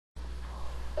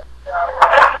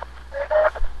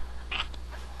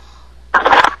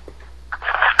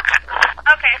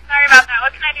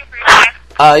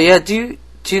Yeah, do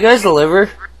you guys deliver?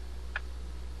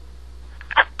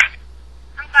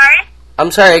 I'm sorry?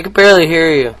 I'm sorry, I could barely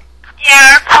hear you.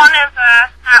 Yeah, our phone is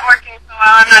not working so well.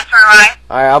 I'm not sure why.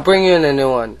 Alright, I'll bring you in a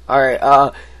new one.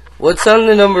 Alright, what's on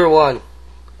the number one?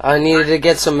 I needed to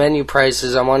get some menu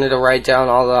prices. I wanted to write down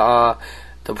all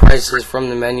the prices from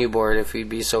the menu board, if you'd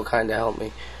be so kind to help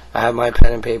me. I have my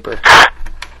pen and paper. You want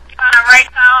to write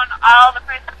down all the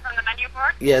prices from the menu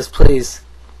board? Yes, please.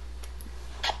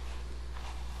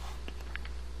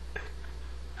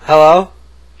 Hello?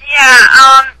 Yeah,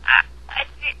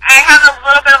 I have a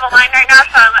little bit of a line right now,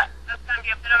 so that's going to be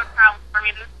a bit of a problem for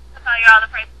me to tell you all the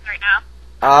prices right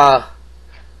now.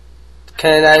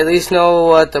 Can I at least know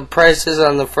what the prices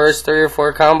on the first 3 or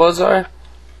 4 combos are?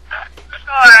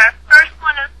 Sure. First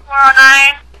one is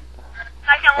 $409.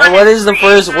 Second one And what is the $389.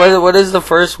 first? What is the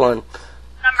first one?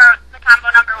 The combo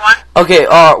number 1. Okay.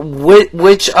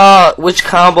 Which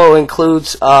combo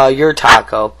includes your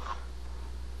taco?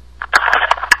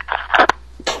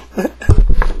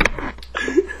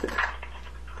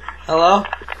 Hello?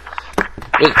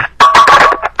 Wait.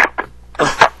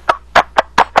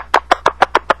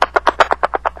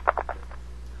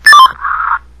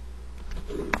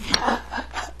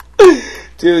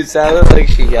 Dude, it sounded like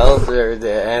she yelled there at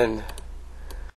the end.